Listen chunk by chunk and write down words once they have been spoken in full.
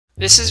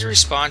This is a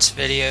response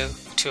video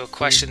to a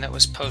question that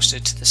was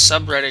posted to the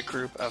subreddit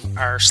group of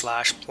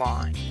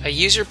r/blind. A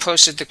user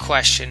posted the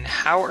question,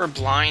 how are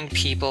blind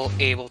people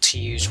able to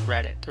use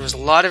Reddit? There was a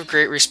lot of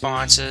great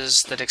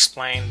responses that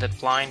explained that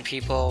blind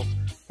people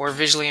or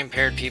visually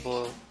impaired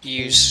people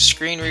use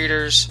screen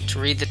readers to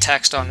read the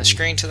text on the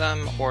screen to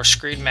them, or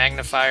screen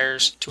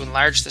magnifiers to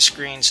enlarge the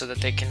screen so that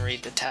they can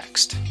read the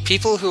text.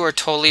 People who are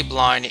totally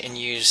blind and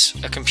use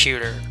a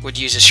computer would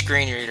use a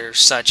screen reader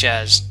such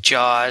as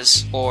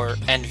JAWS or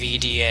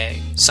NVDA.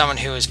 Someone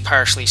who is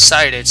partially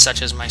sighted,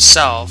 such as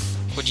myself,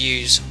 would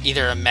use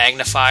either a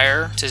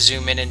magnifier to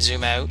zoom in and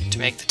zoom out to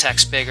make the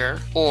text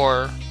bigger,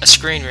 or a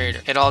screen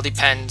reader. It all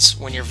depends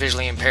when you're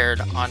visually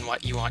impaired on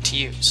what you want to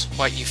use,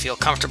 what you feel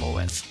comfortable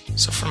with.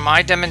 So for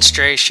my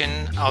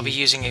demonstration, I'll be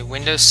using a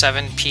Windows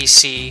 7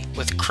 PC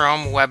with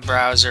Chrome web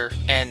browser,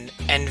 and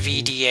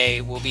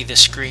NVDA will be the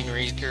screen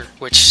reader,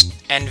 which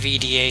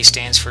NVDA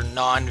stands for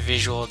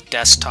Non-Visual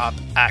Desktop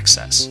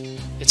Access.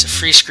 It's a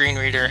free screen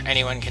reader,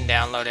 anyone can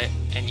download it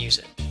and use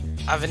it.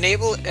 I've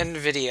enabled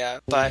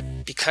NVIDIA, but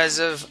because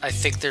of, I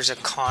think there's a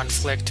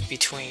conflict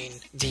between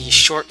the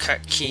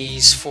shortcut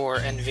keys for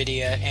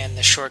NVIDIA and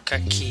the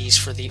shortcut keys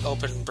for the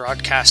Open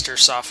Broadcaster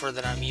software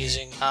that I'm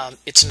using,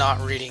 it's not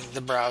reading the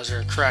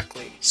browser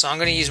correctly. So I'm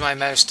going to use my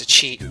mouse to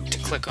cheat, to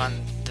click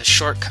on the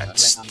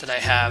shortcuts that I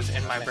have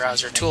in my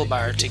browser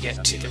toolbar to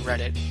get to the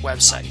Reddit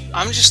website.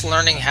 I'm just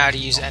learning how to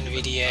use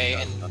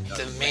NVDA, and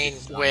the main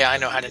way I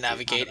know how to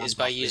navigate is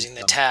by using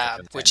the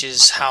tab, which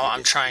is how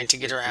I'm trying to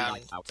get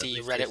around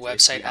the Reddit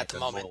website at the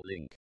moment.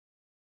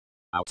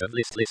 Out of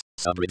list,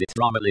 subreddit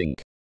drama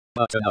link.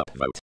 Button up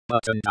vote.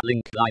 Button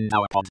link line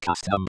now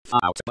podcast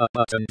out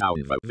button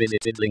down vote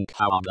visited link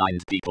how are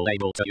blind people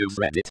able to use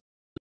Reddit.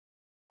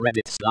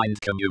 Reddit's blind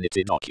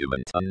community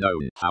document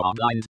unknown how are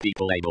blind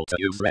people able to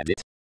use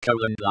Reddit.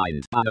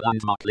 Blind banner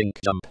landmark link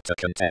jump to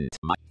content.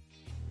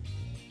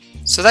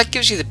 So that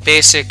gives you the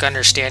basic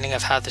understanding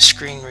of how the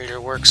screen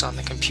reader works on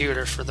the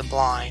computer for the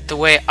blind. The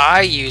way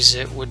I use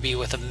it would be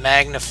with a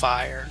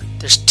magnifier.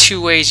 There's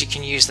two ways you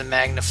can use the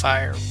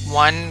magnifier.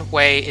 One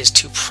way is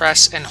to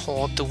press and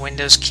hold the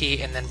Windows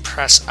key and then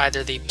press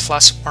either the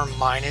plus or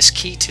minus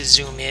key to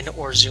zoom in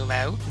or zoom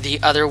out.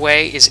 The other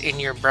way is in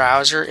your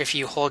browser. If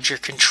you hold your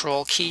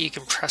control key, you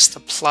can press the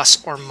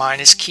plus or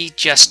minus key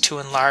just to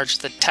enlarge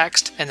the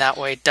text, and that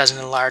way it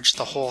doesn't enlarge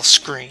the whole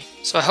screen.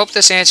 So I hope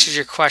this answers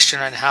your question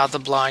on how the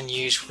blind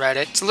use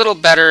Reddit. It's a little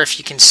better if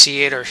you can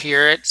see it or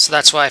hear it, so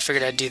that's why I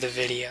figured I'd do the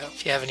video.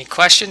 If you have any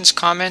questions,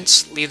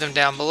 comments, leave them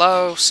down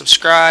below,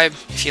 subscribe.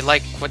 If you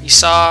like what you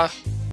saw,